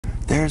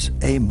there's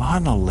a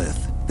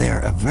monolith there,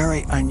 a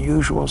very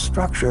unusual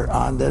structure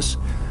on this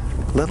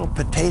little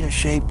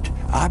potato-shaped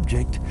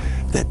object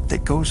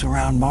that goes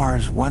around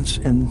Mars once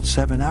in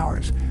 7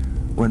 hours.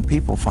 When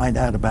people find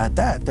out about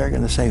that, they're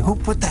going to say, who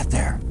put that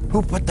there?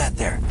 Who put that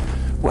there?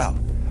 Well,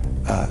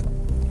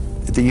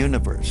 the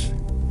universe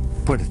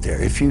put it there.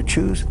 If you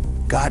choose,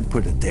 God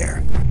put it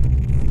there.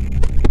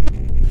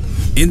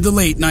 In the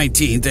late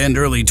 19th and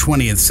early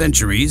 20th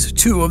centuries,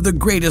 two of the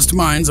greatest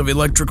minds of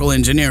electrical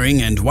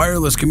engineering and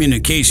wireless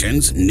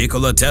communications,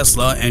 Nikola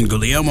Tesla and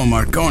Guglielmo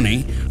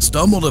Marconi,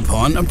 stumbled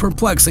upon a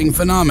perplexing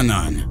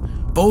phenomenon.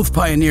 Both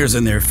pioneers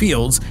in their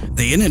fields,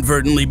 they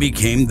inadvertently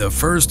became the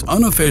first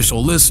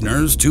unofficial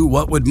listeners to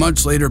what would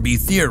much later be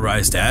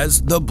theorized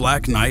as the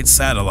Black Knight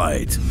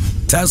satellite.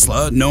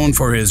 Tesla, known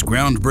for his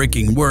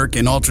groundbreaking work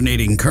in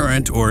alternating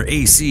current or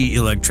AC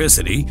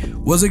electricity,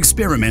 was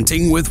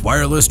experimenting with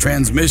wireless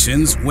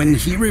transmissions when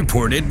he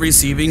reported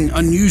receiving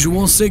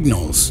unusual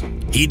signals.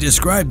 He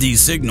described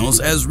these signals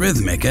as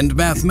rhythmic and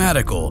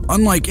mathematical,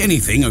 unlike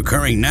anything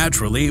occurring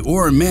naturally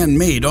or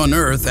man-made on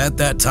Earth at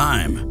that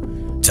time.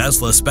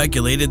 Tesla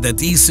speculated that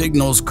these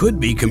signals could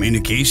be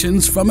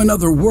communications from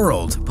another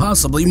world,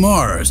 possibly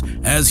Mars,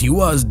 as he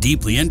was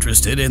deeply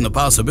interested in the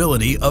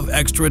possibility of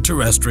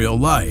extraterrestrial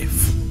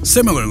life.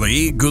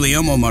 Similarly,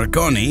 Guglielmo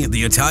Marconi,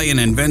 the Italian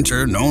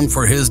inventor known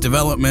for his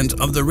development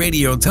of the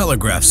radio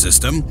telegraph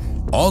system,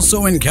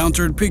 also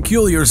encountered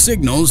peculiar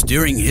signals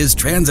during his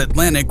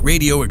transatlantic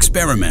radio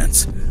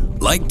experiments.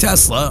 Like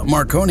Tesla,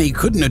 Marconi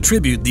couldn't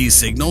attribute these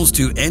signals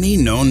to any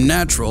known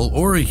natural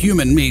or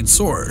human-made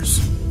source.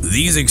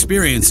 These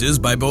experiences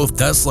by both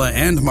Tesla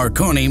and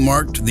Marconi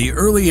marked the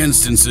early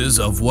instances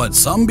of what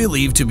some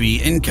believe to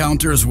be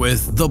encounters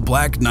with the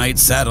Black Knight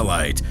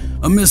satellite,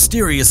 a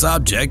mysterious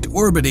object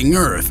orbiting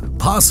Earth,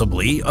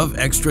 possibly of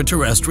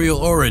extraterrestrial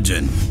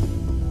origin.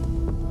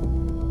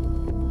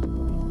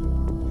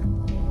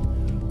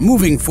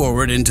 Moving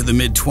forward into the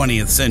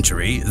mid-20th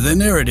century, the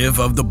narrative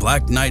of the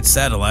Black Knight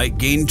satellite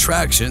gained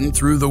traction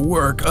through the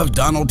work of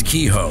Donald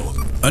Keyhoe,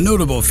 a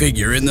notable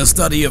figure in the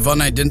study of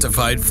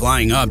unidentified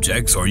flying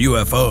objects or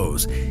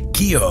UFOs.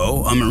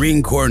 Keyhoe, a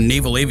Marine Corps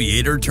naval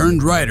aviator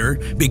turned writer,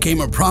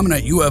 became a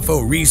prominent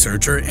UFO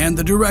researcher and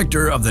the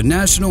director of the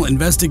National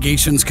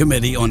Investigations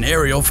Committee on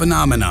Aerial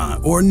Phenomena,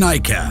 or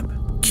NICAP.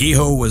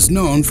 Keyhoe was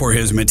known for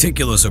his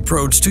meticulous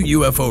approach to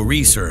UFO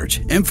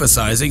research,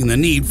 emphasizing the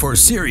need for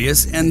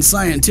serious and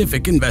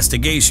scientific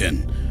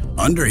investigation.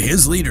 Under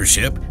his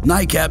leadership,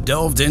 NICAP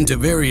delved into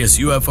various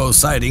UFO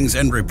sightings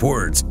and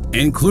reports,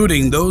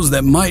 including those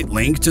that might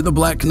link to the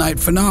Black Knight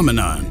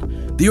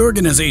phenomenon. The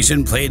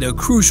organization played a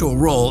crucial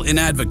role in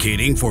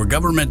advocating for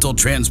governmental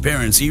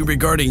transparency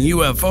regarding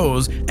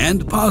UFOs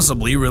and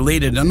possibly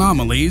related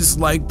anomalies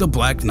like the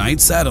Black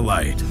Knight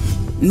satellite.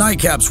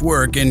 NICAP's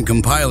work in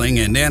compiling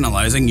and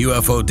analyzing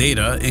UFO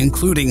data,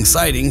 including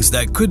sightings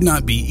that could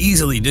not be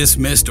easily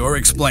dismissed or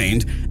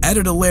explained,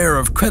 added a layer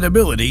of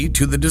credibility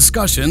to the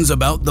discussions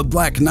about the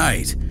Black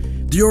Knight.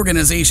 The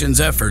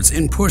organization's efforts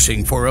in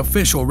pushing for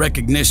official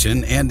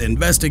recognition and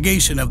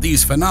investigation of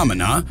these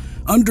phenomena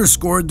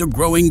underscored the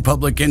growing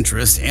public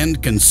interest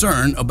and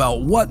concern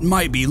about what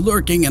might be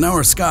lurking in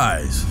our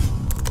skies.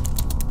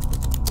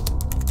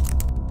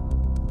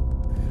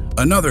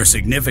 Another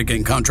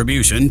significant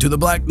contribution to the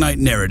Black Knight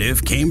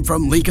narrative came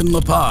from Lincoln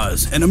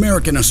LaPaz, an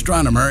American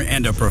astronomer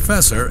and a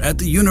professor at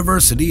the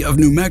University of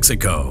New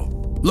Mexico.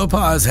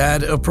 LaPaz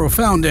had a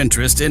profound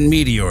interest in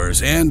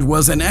meteors and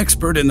was an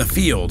expert in the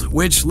field,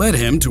 which led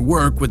him to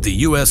work with the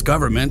U.S.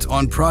 government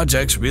on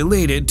projects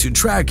related to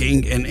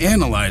tracking and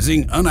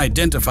analyzing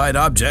unidentified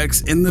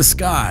objects in the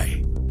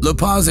sky.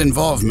 LaPaz's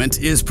involvement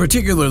is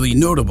particularly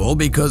notable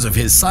because of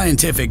his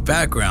scientific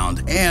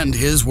background and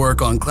his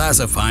work on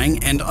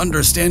classifying and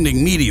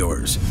understanding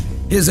meteors.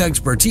 His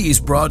expertise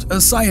brought a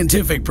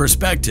scientific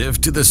perspective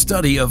to the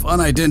study of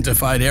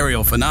unidentified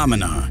aerial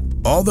phenomena.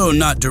 Although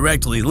not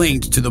directly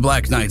linked to the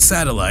Black Knight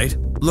satellite,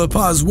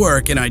 LaPaz's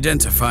work in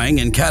identifying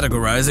and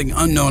categorizing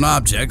unknown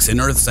objects in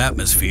Earth's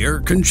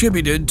atmosphere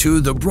contributed to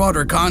the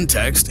broader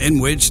context in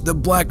which the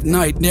Black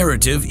Knight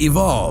narrative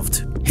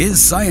evolved.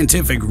 His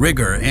scientific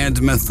rigor and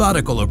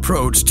methodical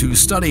approach to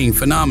studying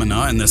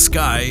phenomena in the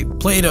sky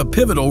played a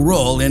pivotal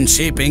role in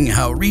shaping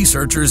how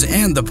researchers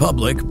and the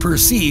public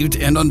perceived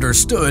and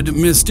understood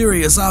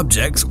mysterious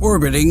objects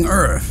orbiting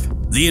Earth.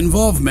 The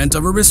involvement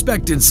of a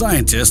respected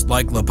scientist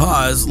like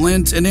LaPaz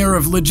lent an air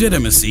of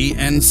legitimacy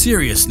and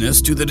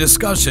seriousness to the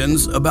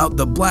discussions about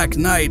the Black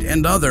Knight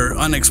and other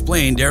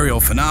unexplained aerial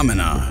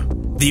phenomena.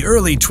 The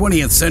early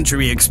 20th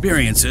century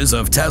experiences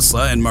of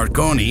Tesla and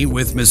Marconi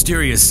with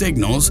mysterious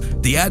signals,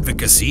 the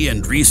advocacy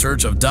and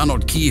research of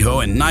Donald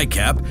Keyhoe and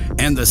NICAP,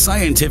 and the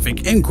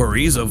scientific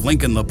inquiries of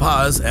Lincoln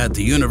LaPaz at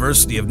the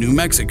University of New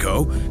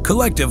Mexico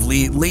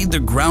collectively laid the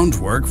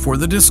groundwork for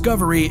the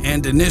discovery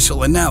and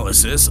initial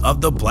analysis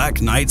of the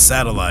Black Knight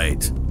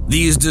satellite.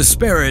 These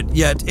disparate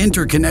yet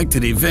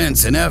interconnected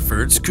events and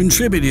efforts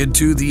contributed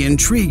to the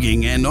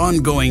intriguing and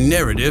ongoing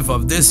narrative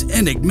of this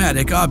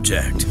enigmatic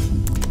object.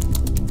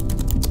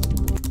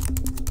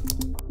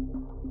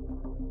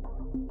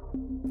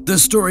 The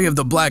story of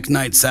the Black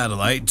Knight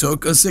satellite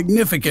took a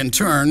significant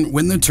turn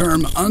when the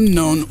term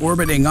unknown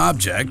orbiting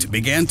object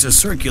began to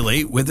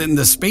circulate within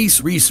the space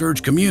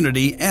research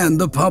community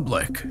and the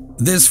public.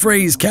 This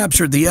phrase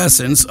captured the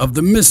essence of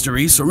the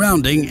mystery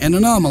surrounding an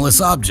anomalous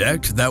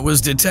object that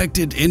was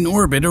detected in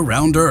orbit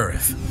around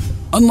Earth.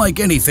 Unlike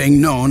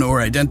anything known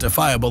or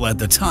identifiable at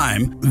the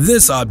time,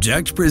 this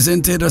object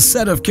presented a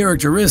set of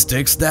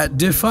characteristics that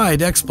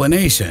defied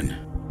explanation.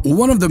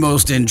 One of the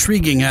most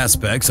intriguing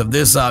aspects of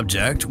this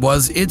object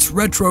was its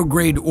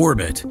retrograde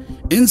orbit.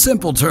 In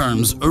simple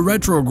terms, a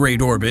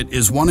retrograde orbit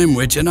is one in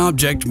which an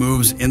object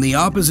moves in the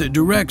opposite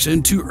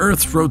direction to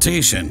Earth's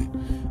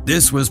rotation.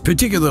 This was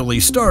particularly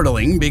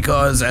startling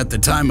because at the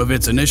time of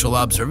its initial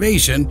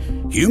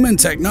observation, human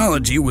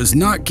technology was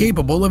not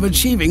capable of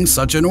achieving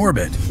such an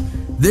orbit.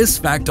 This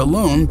fact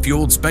alone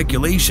fueled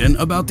speculation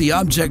about the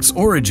object's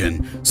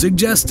origin,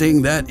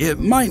 suggesting that it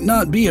might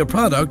not be a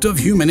product of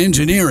human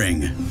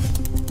engineering.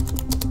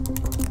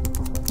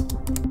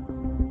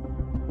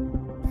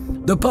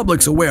 The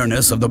public's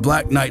awareness of the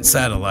Black Knight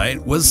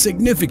satellite was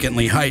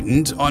significantly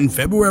heightened on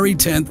February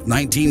 10,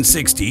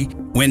 1960,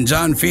 when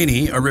John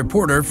Feeney, a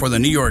reporter for the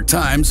New York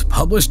Times,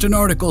 published an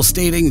article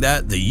stating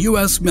that the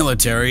U.S.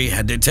 military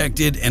had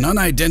detected an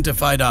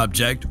unidentified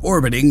object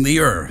orbiting the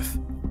Earth.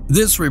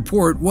 This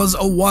report was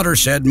a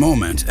watershed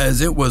moment, as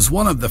it was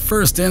one of the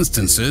first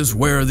instances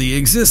where the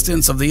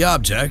existence of the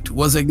object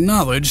was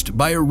acknowledged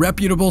by a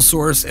reputable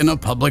source in a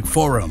public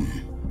forum.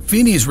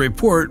 Feeney's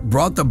report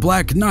brought the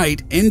Black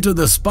Knight into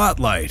the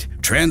spotlight,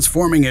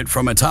 transforming it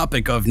from a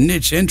topic of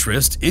niche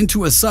interest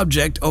into a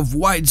subject of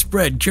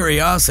widespread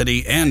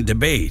curiosity and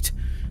debate.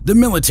 The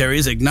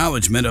military's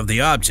acknowledgement of the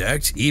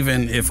object,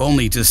 even if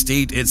only to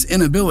state its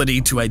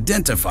inability to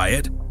identify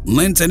it,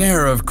 lent an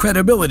air of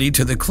credibility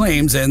to the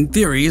claims and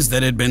theories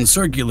that had been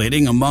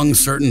circulating among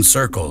certain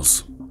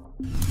circles.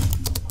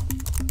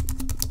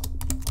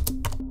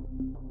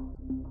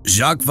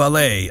 Jacques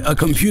Vallée, a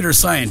computer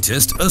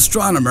scientist,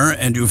 astronomer,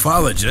 and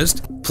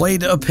ufologist,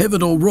 played a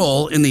pivotal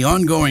role in the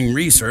ongoing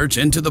research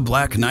into the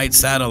Black Knight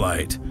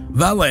satellite.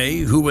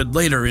 Vallée, who would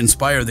later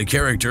inspire the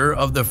character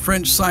of the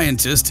French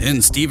scientist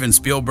in Steven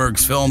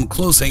Spielberg's film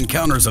Close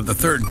Encounters of the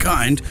Third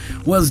Kind,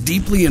 was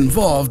deeply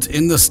involved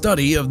in the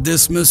study of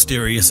this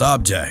mysterious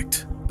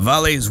object.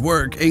 Vallée's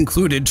work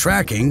included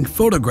tracking,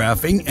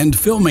 photographing, and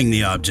filming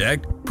the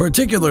object,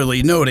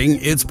 particularly noting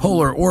its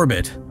polar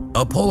orbit.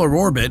 A polar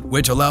orbit,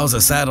 which allows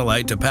a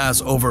satellite to pass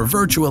over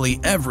virtually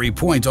every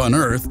point on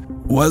Earth,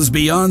 was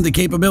beyond the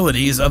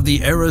capabilities of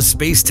the era's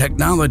space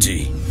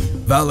technology.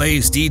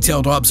 Vallée's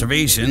detailed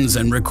observations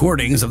and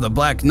recordings of the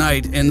Black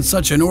Knight in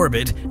such an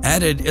orbit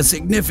added a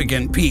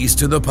significant piece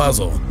to the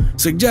puzzle,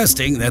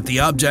 suggesting that the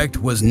object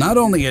was not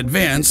only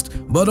advanced,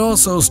 but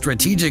also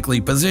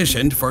strategically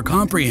positioned for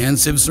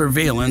comprehensive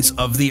surveillance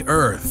of the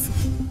Earth.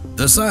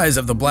 The size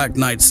of the Black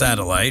Knight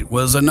satellite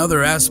was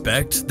another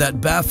aspect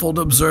that baffled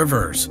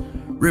observers.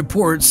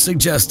 Reports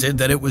suggested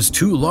that it was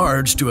too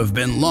large to have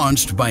been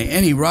launched by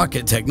any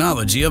rocket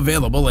technology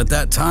available at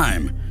that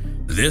time.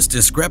 This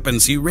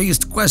discrepancy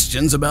raised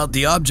questions about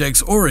the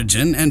object's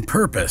origin and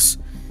purpose.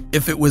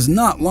 If it was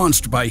not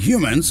launched by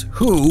humans,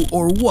 who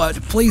or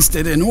what placed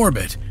it in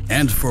orbit,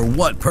 and for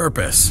what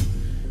purpose?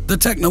 The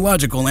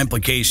technological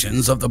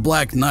implications of the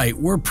Black Knight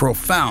were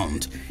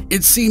profound.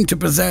 It seemed to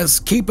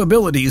possess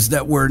capabilities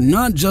that were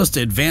not just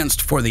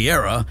advanced for the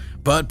era,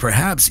 but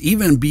perhaps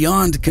even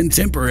beyond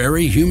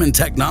contemporary human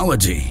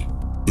technology.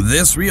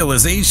 This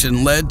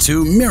realization led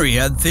to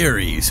myriad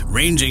theories,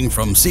 ranging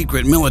from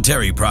secret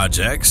military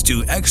projects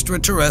to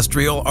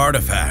extraterrestrial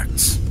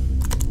artifacts.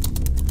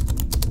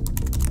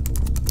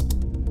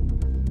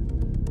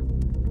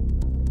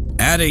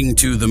 Adding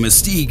to the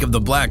mystique of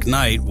the Black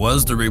Knight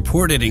was the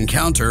reported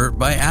encounter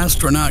by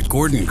astronaut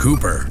Gordon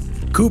Cooper.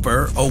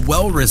 Cooper, a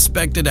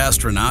well-respected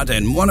astronaut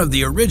and one of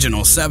the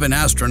original 7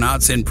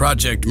 astronauts in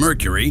Project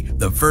Mercury,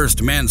 the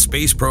first manned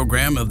space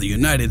program of the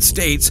United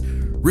States,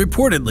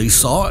 reportedly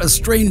saw a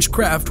strange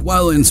craft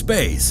while in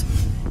space.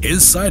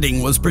 His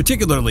sighting was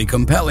particularly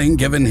compelling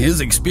given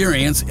his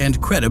experience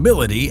and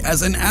credibility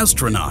as an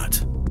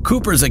astronaut.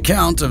 Cooper's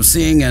account of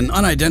seeing an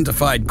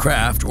unidentified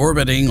craft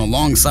orbiting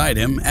alongside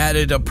him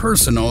added a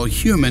personal,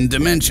 human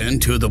dimension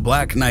to the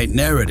Black Knight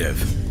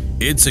narrative.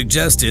 It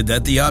suggested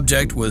that the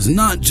object was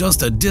not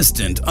just a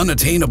distant,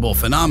 unattainable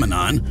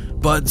phenomenon,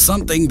 but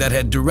something that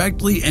had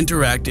directly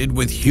interacted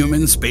with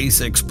human space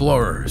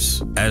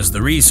explorers. As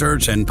the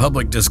research and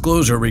public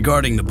disclosure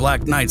regarding the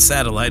Black Knight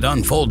satellite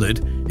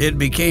unfolded, it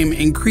became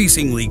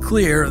increasingly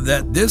clear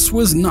that this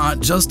was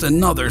not just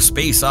another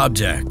space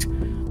object.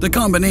 The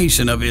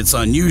combination of its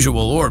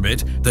unusual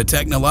orbit, the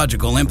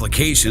technological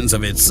implications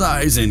of its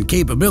size and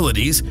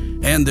capabilities,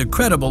 and the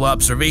credible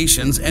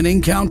observations and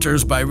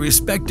encounters by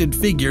respected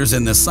figures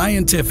in the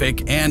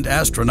scientific and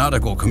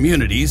astronautical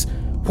communities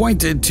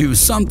pointed to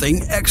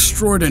something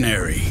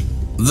extraordinary.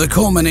 The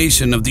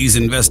culmination of these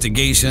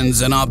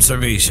investigations and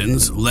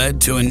observations led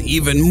to an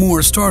even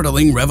more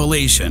startling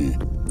revelation: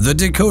 the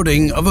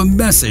decoding of a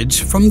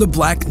message from the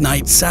Black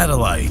Knight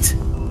satellite.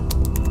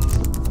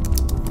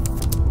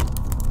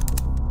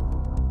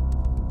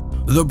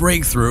 The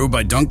breakthrough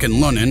by Duncan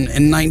Lunnan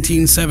in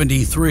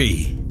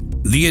 1973.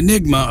 The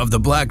enigma of the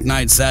Black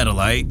Knight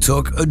satellite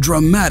took a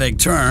dramatic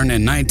turn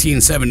in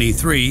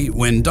 1973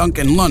 when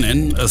Duncan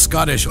Lunnan, a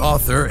Scottish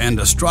author and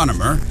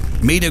astronomer,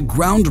 made a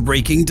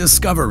groundbreaking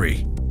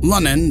discovery.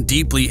 Lunnan,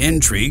 deeply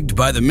intrigued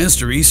by the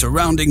mystery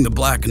surrounding the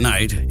Black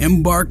Knight,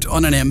 embarked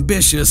on an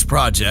ambitious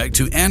project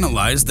to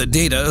analyze the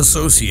data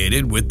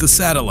associated with the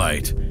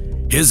satellite.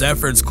 His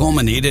efforts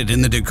culminated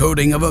in the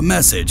decoding of a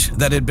message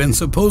that had been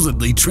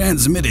supposedly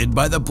transmitted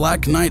by the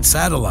Black Knight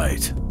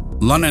satellite.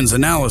 Lunnan's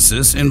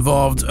analysis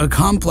involved a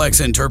complex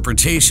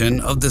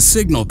interpretation of the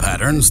signal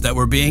patterns that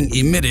were being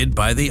emitted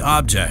by the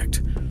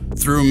object.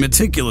 Through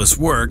meticulous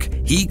work,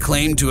 he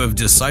claimed to have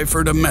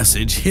deciphered a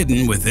message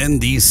hidden within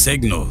these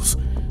signals.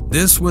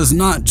 This was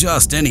not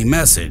just any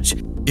message.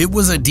 It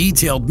was a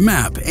detailed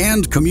map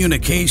and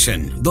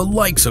communication, the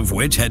likes of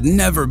which had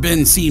never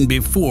been seen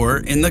before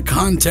in the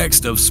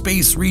context of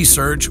space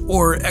research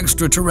or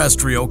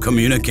extraterrestrial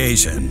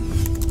communication.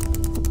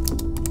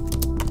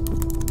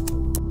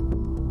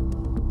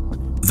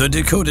 The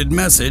decoded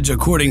message,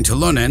 according to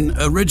Lunnan,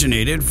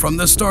 originated from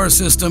the star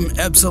system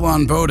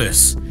Epsilon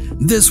Boötis.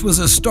 This was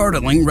a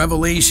startling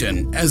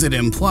revelation, as it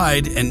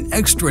implied an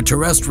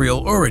extraterrestrial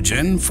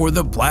origin for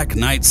the Black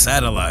Knight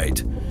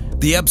satellite.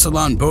 The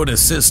Epsilon Boötis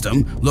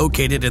system,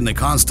 located in the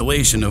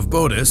constellation of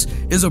Boötis,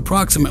 is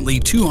approximately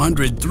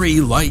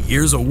 203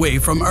 light-years away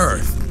from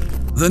Earth.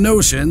 The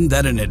notion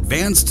that an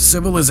advanced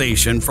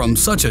civilization from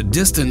such a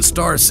distant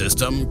star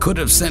system could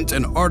have sent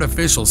an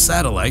artificial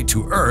satellite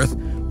to Earth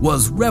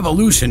was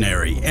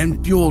revolutionary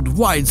and fueled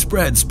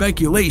widespread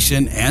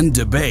speculation and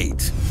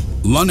debate.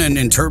 Lunnan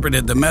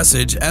interpreted the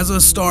message as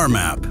a star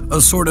map, a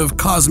sort of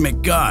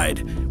cosmic guide,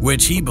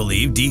 which he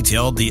believed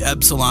detailed the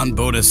Epsilon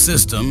Boötis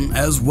system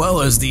as well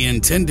as the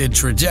intended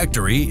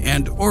trajectory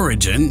and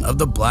origin of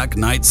the Black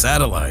Knight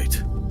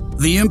satellite.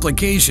 The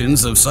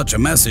implications of such a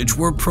message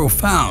were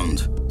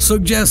profound,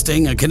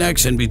 suggesting a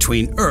connection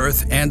between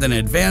Earth and an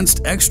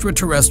advanced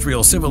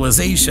extraterrestrial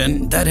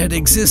civilization that had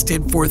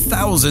existed for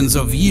thousands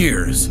of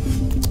years.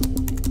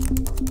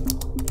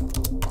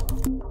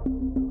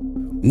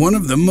 One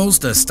of the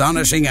most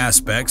astonishing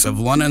aspects of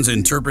Lunnan's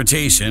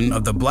interpretation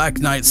of the Black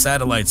Knight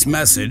satellite's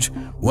message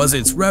was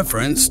its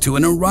reference to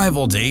an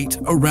arrival date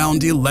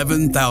around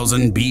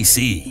 11,000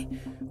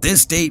 BC.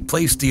 This date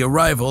placed the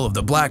arrival of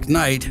the Black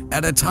Knight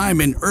at a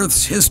time in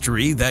Earth's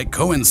history that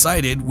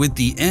coincided with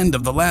the end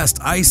of the last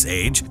ice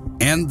age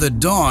and the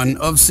dawn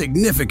of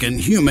significant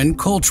human,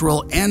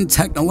 cultural, and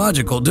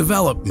technological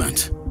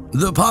development.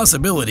 The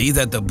possibility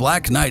that the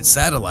Black Knight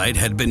satellite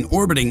had been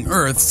orbiting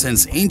Earth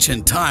since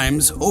ancient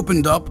times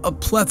opened up a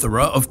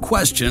plethora of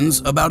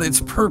questions about its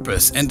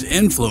purpose and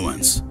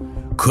influence.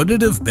 Could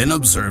it have been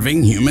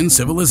observing human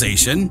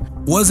civilization?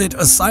 Was it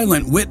a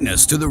silent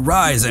witness to the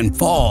rise and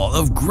fall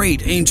of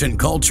great ancient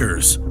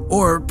cultures?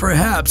 Or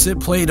perhaps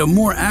it played a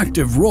more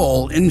active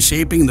role in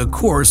shaping the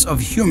course of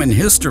human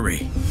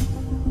history?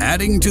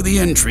 Adding to the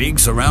intrigue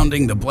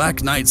surrounding the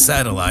Black Knight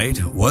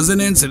satellite was an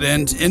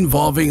incident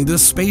involving the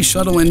Space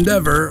Shuttle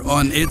Endeavour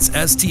on its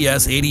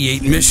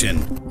STS-88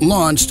 mission,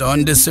 launched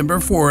on December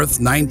 4,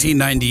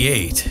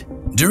 1998.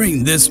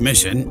 During this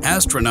mission,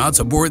 astronauts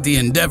aboard the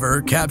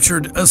Endeavour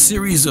captured a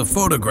series of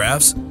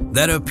photographs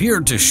that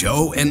appeared to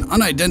show an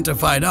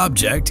unidentified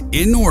object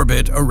in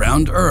orbit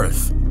around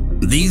Earth.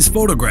 These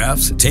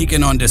photographs,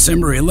 taken on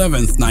December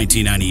 11,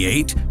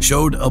 1998,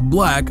 showed a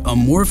black,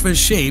 amorphous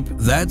shape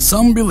that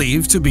some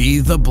believe to be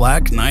the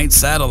Black Knight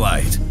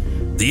satellite.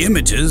 The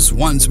images,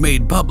 once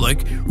made public,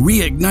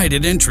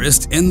 reignited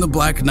interest in the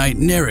Black Knight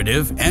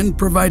narrative and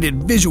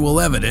provided visual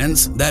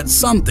evidence that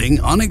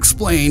something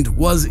unexplained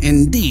was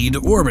indeed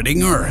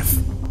orbiting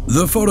Earth.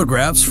 The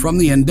photographs from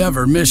the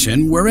Endeavour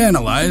mission were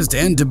analyzed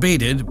and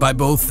debated by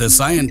both the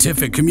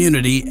scientific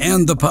community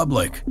and the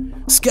public.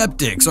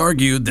 Skeptics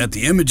argued that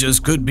the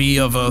images could be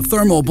of a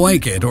thermal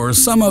blanket or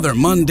some other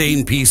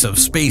mundane piece of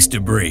space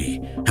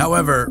debris.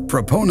 However,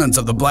 proponents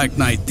of the Black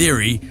Knight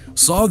theory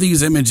saw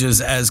these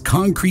images as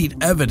concrete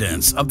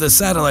evidence of the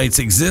satellite's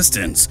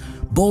existence,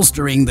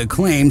 bolstering the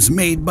claims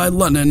made by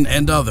Lunnan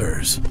and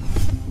others.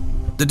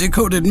 The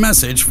decoded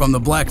message from the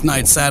Black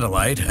Knight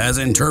satellite, as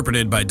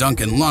interpreted by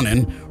Duncan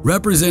Lunnan,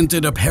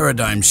 represented a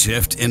paradigm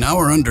shift in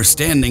our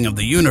understanding of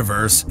the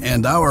universe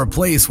and our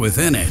place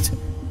within it.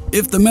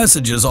 If the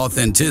message's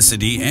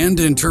authenticity and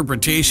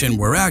interpretation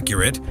were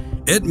accurate,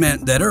 it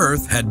meant that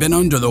Earth had been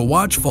under the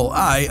watchful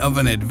eye of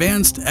an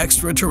advanced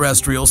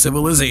extraterrestrial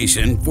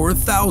civilization for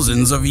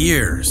thousands of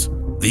years.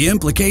 The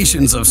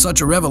implications of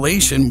such a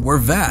revelation were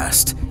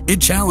vast.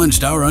 It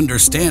challenged our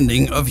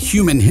understanding of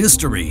human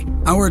history,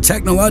 our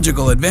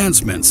technological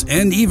advancements,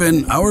 and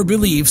even our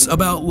beliefs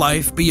about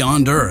life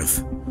beyond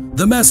Earth.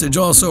 The message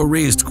also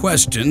raised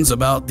questions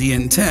about the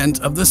intent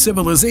of the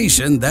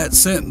civilization that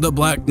sent the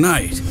Black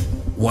Knight.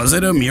 Was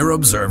it a mere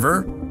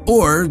observer,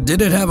 or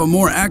did it have a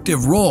more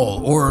active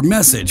role or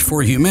message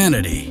for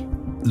humanity?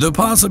 The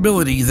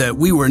possibility that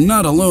we were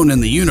not alone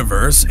in the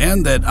universe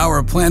and that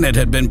our planet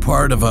had been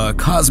part of a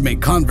cosmic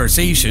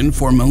conversation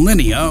for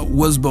millennia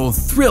was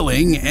both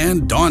thrilling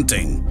and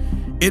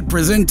daunting. It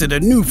presented a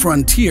new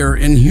frontier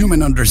in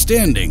human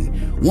understanding,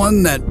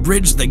 one that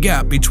bridged the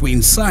gap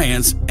between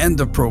science and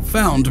the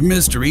profound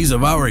mysteries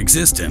of our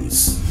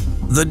existence.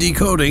 The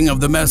decoding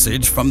of the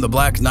message from the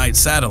Black Knight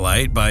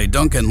satellite by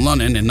Duncan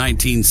Lunnan in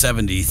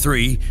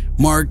 1973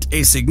 marked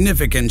a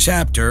significant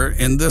chapter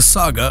in the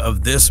saga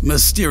of this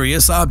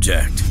mysterious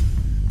object.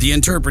 The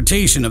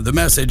interpretation of the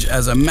message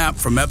as a map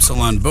from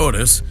Epsilon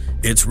Botus,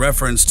 its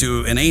reference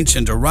to an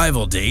ancient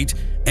arrival date,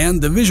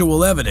 and the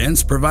visual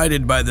evidence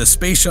provided by the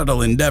Space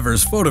Shuttle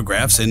Endeavour's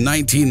photographs in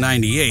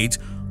 1998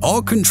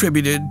 all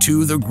contributed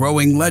to the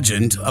growing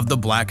legend of the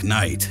Black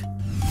Knight.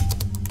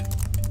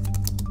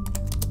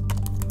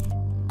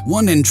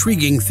 One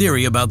intriguing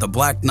theory about the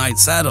Black Knight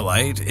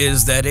satellite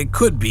is that it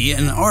could be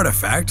an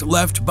artifact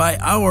left by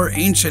our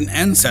ancient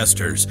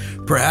ancestors,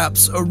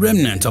 perhaps a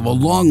remnant of a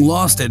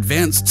long-lost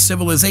advanced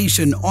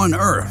civilization on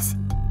Earth.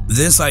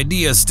 This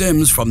idea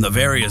stems from the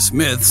various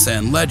myths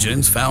and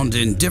legends found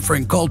in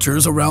different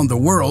cultures around the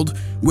world,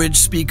 which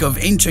speak of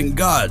ancient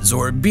gods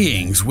or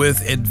beings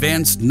with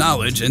advanced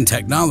knowledge and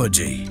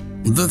technology.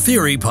 The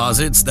theory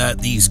posits that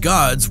these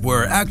gods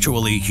were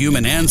actually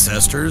human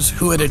ancestors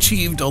who had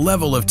achieved a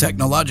level of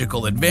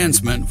technological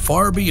advancement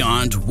far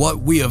beyond what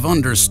we have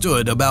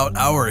understood about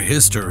our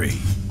history.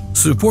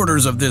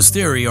 Supporters of this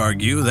theory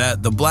argue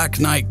that the Black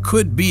Knight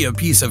could be a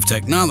piece of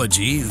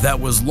technology that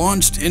was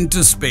launched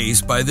into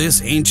space by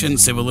this ancient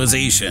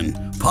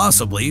civilization,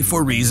 possibly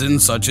for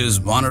reasons such as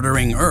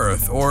monitoring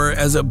Earth or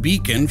as a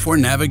beacon for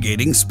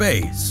navigating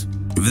space.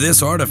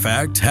 This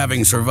artifact,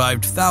 having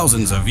survived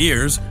thousands of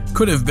years,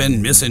 could have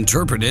been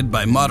misinterpreted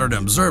by modern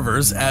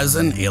observers as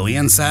an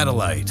alien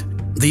satellite.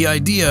 The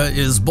idea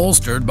is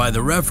bolstered by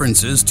the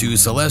references to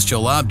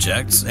celestial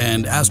objects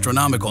and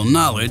astronomical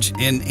knowledge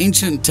in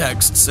ancient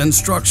texts and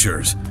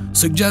structures,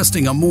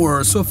 suggesting a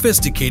more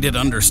sophisticated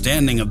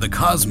understanding of the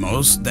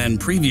cosmos than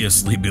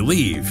previously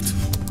believed.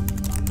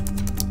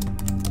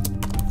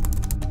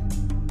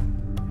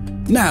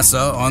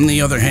 NASA, on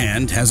the other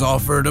hand, has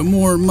offered a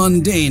more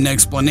mundane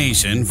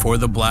explanation for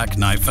the Black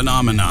Knight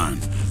phenomenon.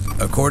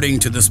 According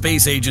to the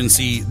space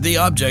agency, the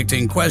object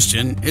in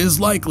question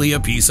is likely a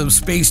piece of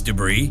space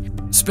debris,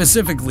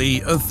 specifically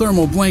a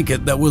thermal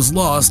blanket that was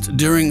lost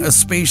during a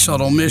space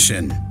shuttle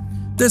mission.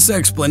 This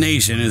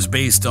explanation is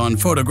based on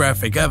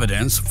photographic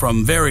evidence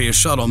from various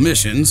shuttle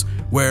missions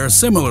where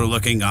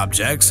similar-looking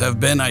objects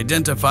have been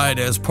identified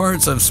as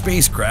parts of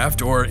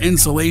spacecraft or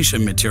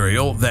insulation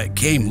material that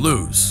came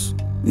loose.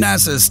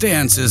 NASA's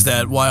stance is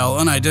that while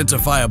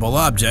unidentifiable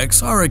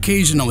objects are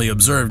occasionally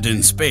observed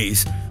in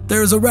space,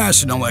 there is a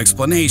rational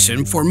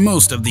explanation for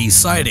most of these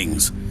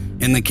sightings.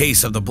 In the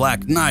case of the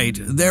Black Knight,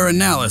 their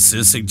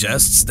analysis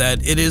suggests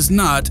that it is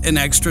not an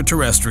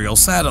extraterrestrial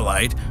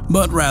satellite,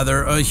 but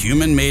rather a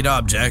human-made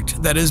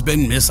object that has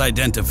been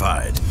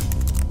misidentified.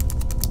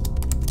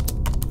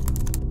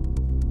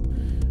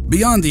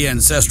 Beyond the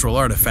ancestral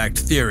artifact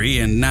theory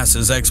and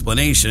NASA's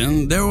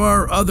explanation, there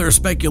are other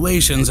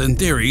speculations and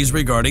theories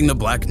regarding the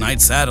Black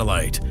Knight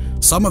satellite.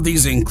 Some of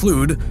these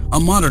include a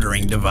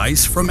monitoring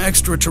device from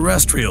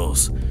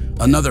extraterrestrials.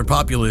 Another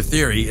popular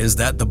theory is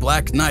that the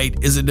Black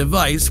Knight is a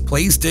device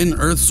placed in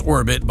Earth's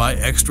orbit by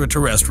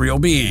extraterrestrial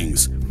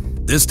beings.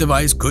 This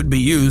device could be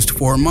used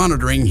for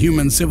monitoring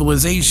human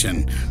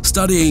civilization,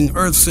 studying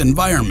Earth's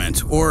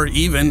environment, or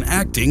even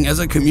acting as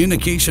a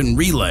communication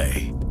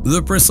relay.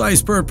 The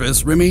precise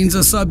purpose remains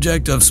a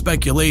subject of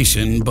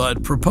speculation,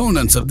 but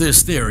proponents of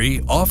this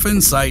theory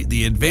often cite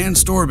the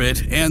advanced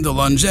orbit and the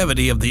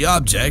longevity of the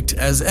object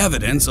as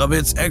evidence of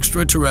its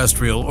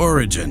extraterrestrial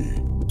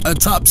origin. A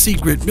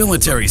top-secret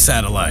military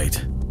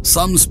satellite.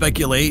 Some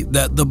speculate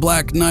that the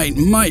Black Knight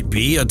might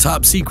be a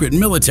top-secret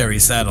military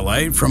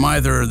satellite from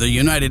either the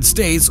United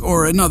States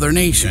or another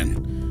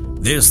nation.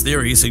 This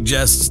theory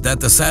suggests that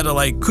the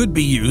satellite could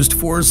be used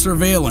for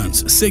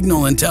surveillance,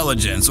 signal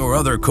intelligence, or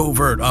other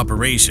covert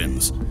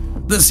operations.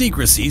 The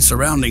secrecy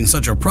surrounding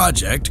such a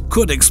project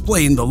could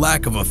explain the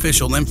lack of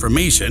official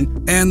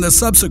information and the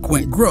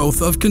subsequent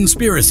growth of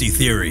conspiracy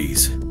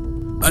theories.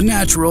 A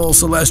natural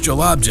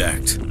celestial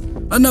object.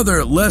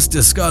 Another less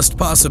discussed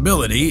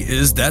possibility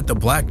is that the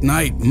Black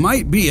Knight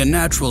might be a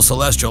natural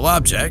celestial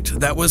object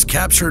that was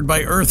captured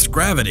by Earth's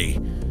gravity.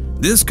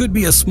 This could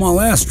be a small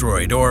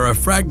asteroid or a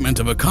fragment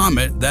of a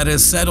comet that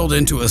has settled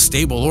into a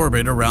stable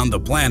orbit around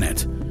the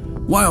planet.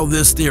 While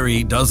this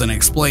theory doesn't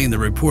explain the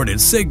reported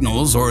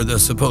signals or the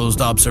supposed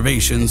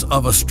observations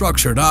of a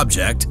structured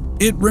object,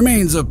 it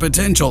remains a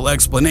potential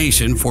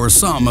explanation for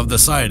some of the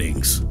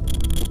sightings.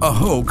 A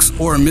hoax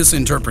or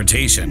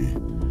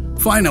misinterpretation.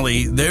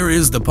 Finally, there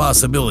is the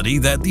possibility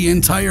that the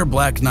entire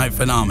Black Knight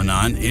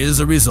phenomenon is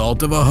a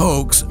result of a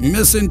hoax,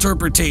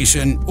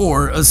 misinterpretation,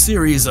 or a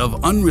series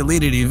of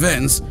unrelated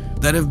events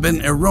that have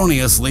been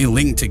erroneously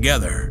linked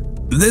together.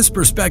 This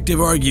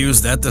perspective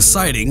argues that the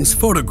sightings,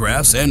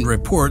 photographs, and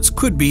reports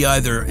could be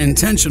either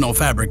intentional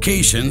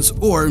fabrications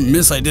or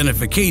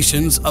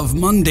misidentifications of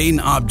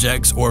mundane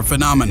objects or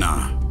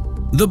phenomena.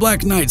 The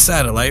Black Knight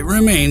satellite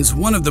remains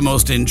one of the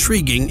most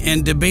intriguing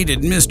and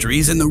debated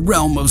mysteries in the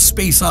realm of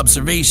space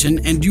observation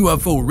and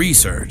UFO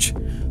research.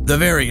 The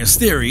various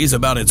theories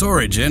about its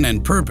origin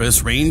and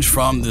purpose range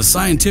from the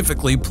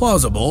scientifically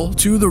plausible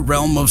to the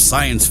realm of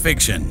science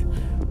fiction.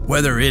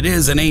 Whether it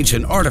is an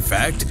ancient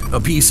artifact,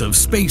 a piece of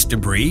space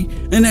debris,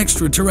 an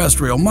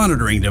extraterrestrial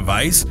monitoring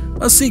device,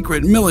 a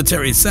secret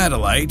military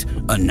satellite,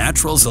 a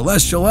natural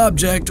celestial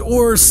object,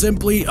 or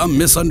simply a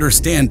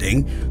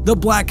misunderstanding, the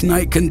Black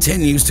Knight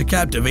continues to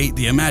captivate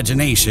the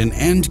imagination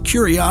and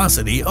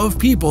curiosity of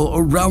people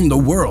around the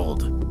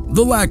world.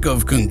 The lack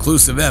of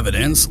conclusive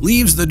evidence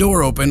leaves the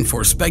door open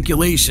for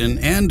speculation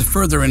and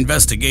further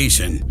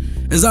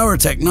investigation. As our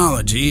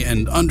technology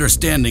and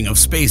understanding of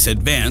space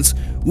advance,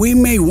 we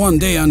may one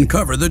day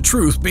uncover the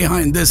truth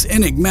behind this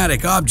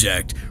enigmatic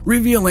object,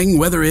 revealing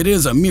whether it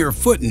is a mere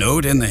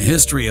footnote in the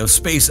history of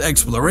space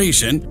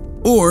exploration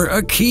or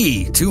a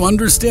key to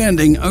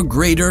understanding a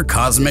greater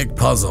cosmic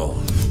puzzle.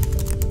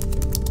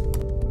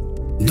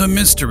 The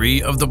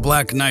mystery of the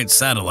Black Knight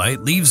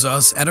satellite leaves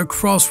us at a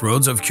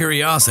crossroads of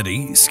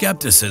curiosity,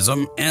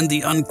 skepticism, and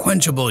the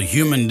unquenchable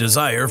human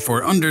desire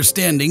for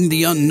understanding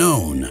the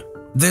unknown.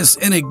 This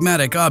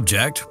enigmatic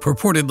object,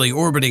 purportedly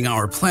orbiting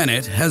our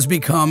planet, has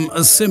become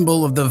a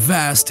symbol of the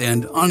vast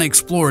and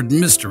unexplored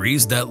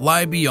mysteries that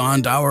lie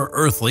beyond our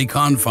earthly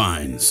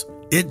confines.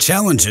 It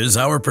challenges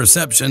our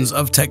perceptions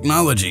of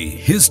technology,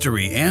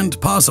 history, and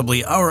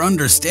possibly our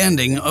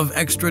understanding of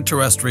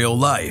extraterrestrial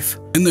life.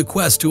 In the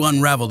quest to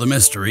unravel the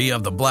mystery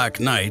of the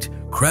Black Knight,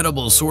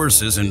 credible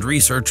sources and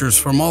researchers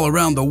from all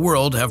around the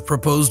world have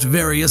proposed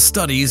various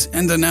studies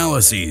and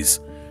analyses.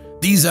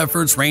 These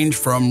efforts range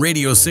from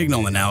radio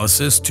signal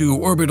analysis to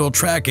orbital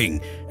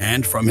tracking,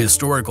 and from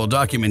historical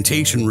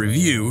documentation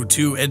review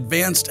to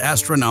advanced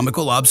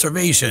astronomical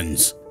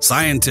observations.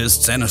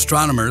 Scientists and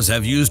astronomers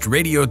have used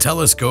radio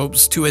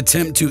telescopes to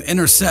attempt to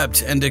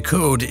intercept and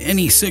decode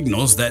any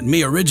signals that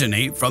may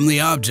originate from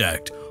the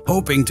object,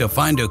 hoping to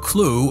find a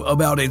clue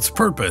about its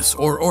purpose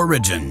or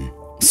origin.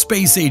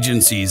 Space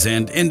agencies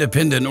and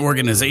independent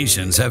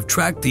organizations have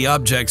tracked the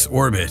object's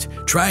orbit,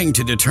 trying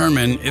to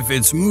determine if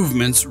its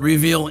movements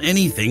reveal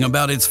anything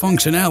about its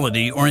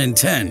functionality or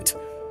intent.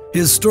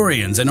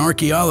 Historians and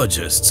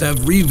archaeologists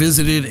have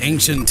revisited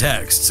ancient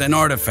texts and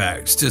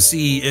artifacts to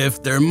see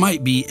if there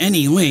might be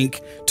any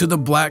link to the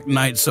Black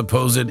Knight's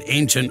supposed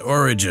ancient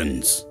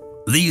origins.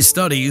 These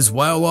studies,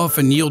 while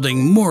often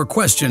yielding more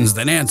questions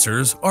than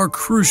answers, are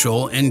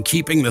crucial in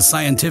keeping the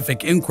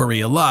scientific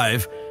inquiry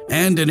alive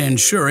and in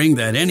ensuring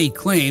that any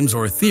claims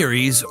or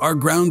theories are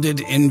grounded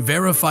in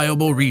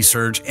verifiable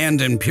research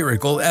and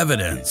empirical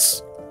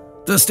evidence.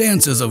 The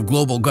stances of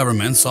global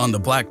governments on the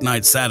Black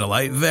Knight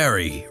satellite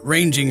vary,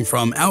 ranging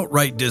from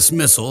outright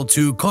dismissal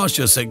to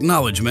cautious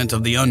acknowledgement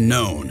of the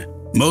unknown.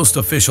 Most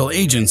official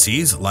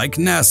agencies, like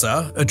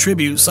NASA,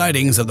 attribute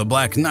sightings of the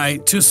Black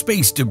Knight to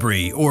space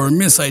debris or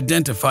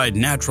misidentified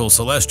natural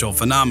celestial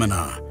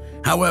phenomena.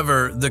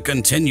 However, the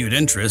continued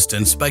interest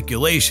and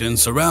speculation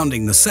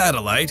surrounding the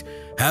satellite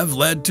have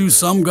led to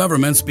some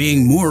governments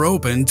being more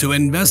open to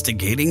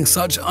investigating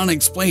such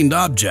unexplained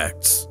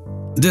objects.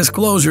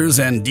 Disclosures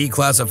and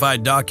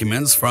declassified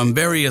documents from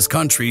various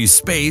countries'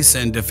 space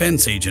and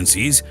defense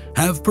agencies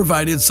have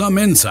provided some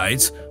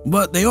insights,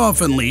 but they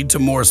often lead to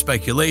more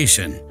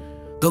speculation.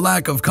 The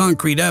lack of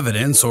concrete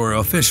evidence or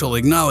official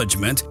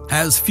acknowledgement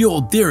has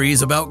fueled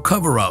theories about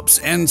cover-ups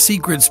and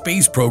secret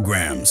space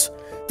programs.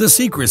 The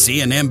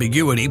secrecy and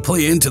ambiguity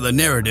play into the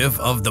narrative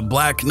of the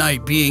Black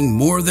Knight being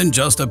more than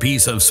just a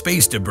piece of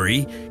space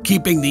debris,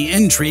 keeping the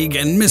intrigue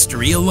and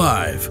mystery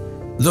alive.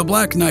 The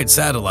Black Knight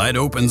satellite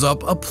opens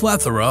up a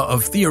plethora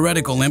of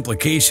theoretical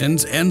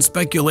implications and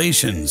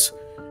speculations.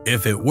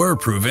 If it were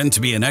proven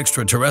to be an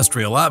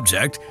extraterrestrial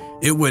object,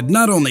 it would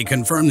not only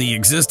confirm the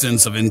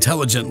existence of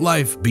intelligent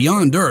life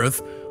beyond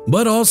Earth,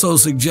 but also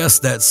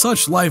suggest that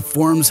such life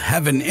forms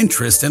have an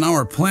interest in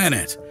our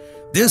planet.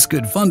 This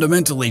could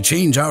fundamentally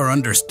change our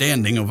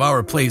understanding of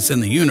our place in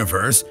the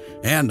universe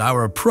and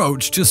our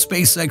approach to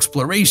space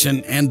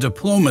exploration and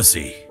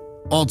diplomacy.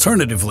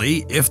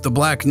 Alternatively, if the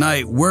Black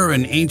Knight were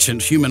an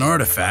ancient human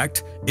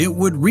artifact, it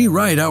would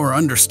rewrite our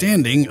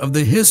understanding of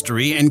the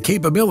history and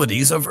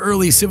capabilities of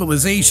early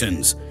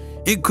civilizations.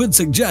 It could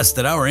suggest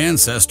that our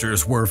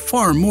ancestors were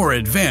far more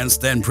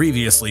advanced than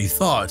previously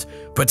thought,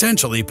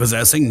 potentially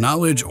possessing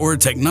knowledge or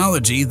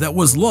technology that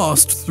was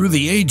lost through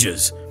the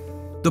ages.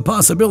 The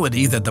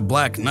possibility that the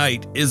Black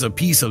Knight is a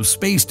piece of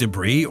space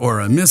debris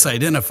or a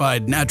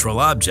misidentified natural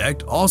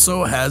object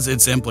also has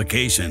its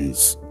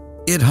implications.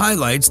 It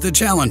highlights the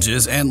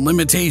challenges and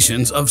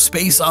limitations of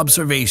space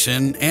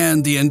observation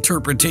and the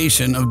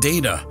interpretation of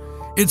data.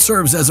 It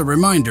serves as a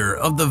reminder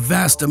of the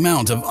vast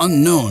amount of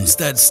unknowns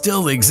that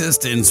still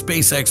exist in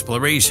space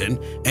exploration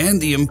and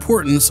the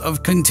importance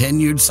of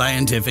continued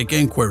scientific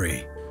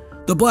inquiry.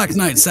 The Black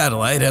Knight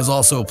satellite has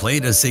also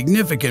played a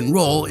significant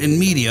role in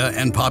media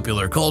and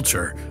popular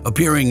culture,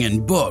 appearing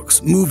in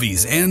books,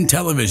 movies, and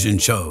television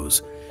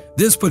shows.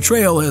 This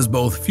portrayal has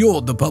both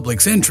fueled the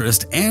public's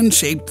interest and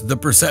shaped the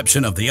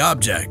perception of the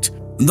object.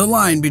 The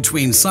line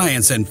between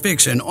science and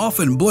fiction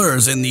often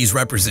blurs in these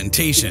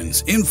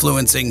representations,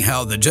 influencing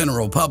how the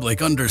general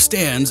public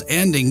understands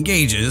and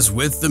engages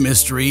with the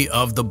mystery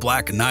of the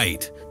Black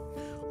Knight.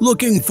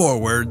 Looking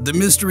forward, the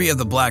mystery of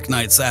the Black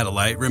Knight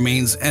satellite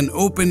remains an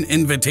open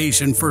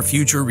invitation for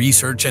future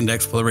research and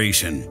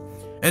exploration.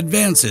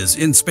 Advances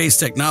in space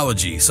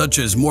technology, such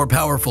as more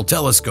powerful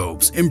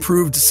telescopes,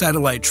 improved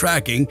satellite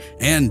tracking,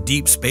 and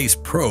deep space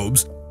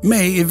probes,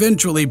 may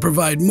eventually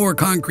provide more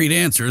concrete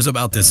answers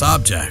about this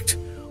object.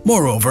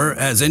 Moreover,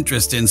 as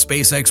interest in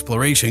space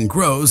exploration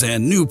grows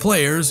and new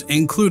players,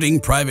 including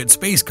private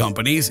space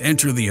companies,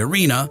 enter the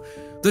arena,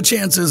 the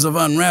chances of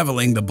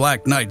unraveling the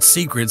Black Knight's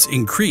secrets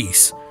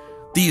increase.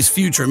 These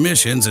future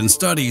missions and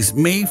studies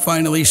may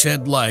finally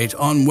shed light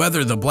on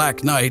whether the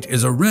Black Knight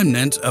is a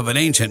remnant of an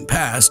ancient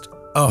past,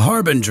 a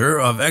harbinger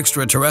of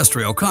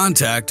extraterrestrial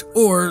contact,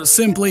 or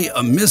simply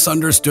a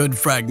misunderstood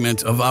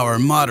fragment of our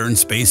modern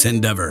space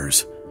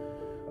endeavors.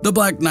 The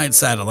Black Knight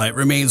satellite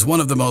remains one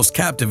of the most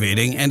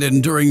captivating and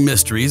enduring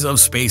mysteries of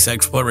space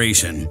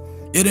exploration.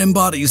 It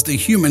embodies the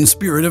human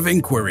spirit of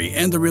inquiry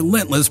and the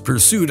relentless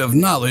pursuit of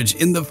knowledge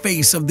in the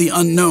face of the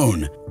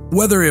unknown.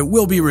 Whether it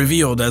will be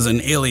revealed as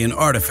an alien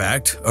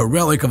artifact, a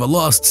relic of a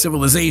lost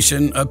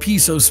civilization, a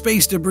piece of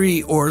space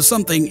debris, or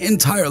something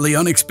entirely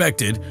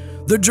unexpected,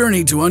 the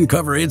journey to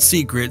uncover its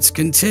secrets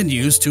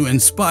continues to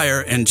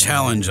inspire and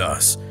challenge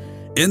us.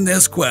 In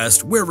this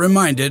quest, we're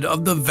reminded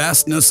of the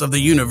vastness of the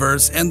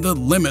universe and the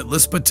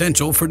limitless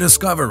potential for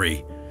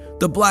discovery.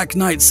 The Black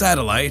Knight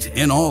satellite,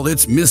 in all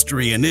its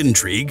mystery and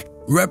intrigue,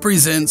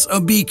 represents a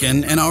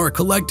beacon in our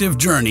collective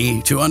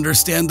journey to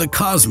understand the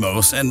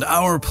cosmos and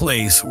our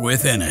place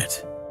within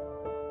it.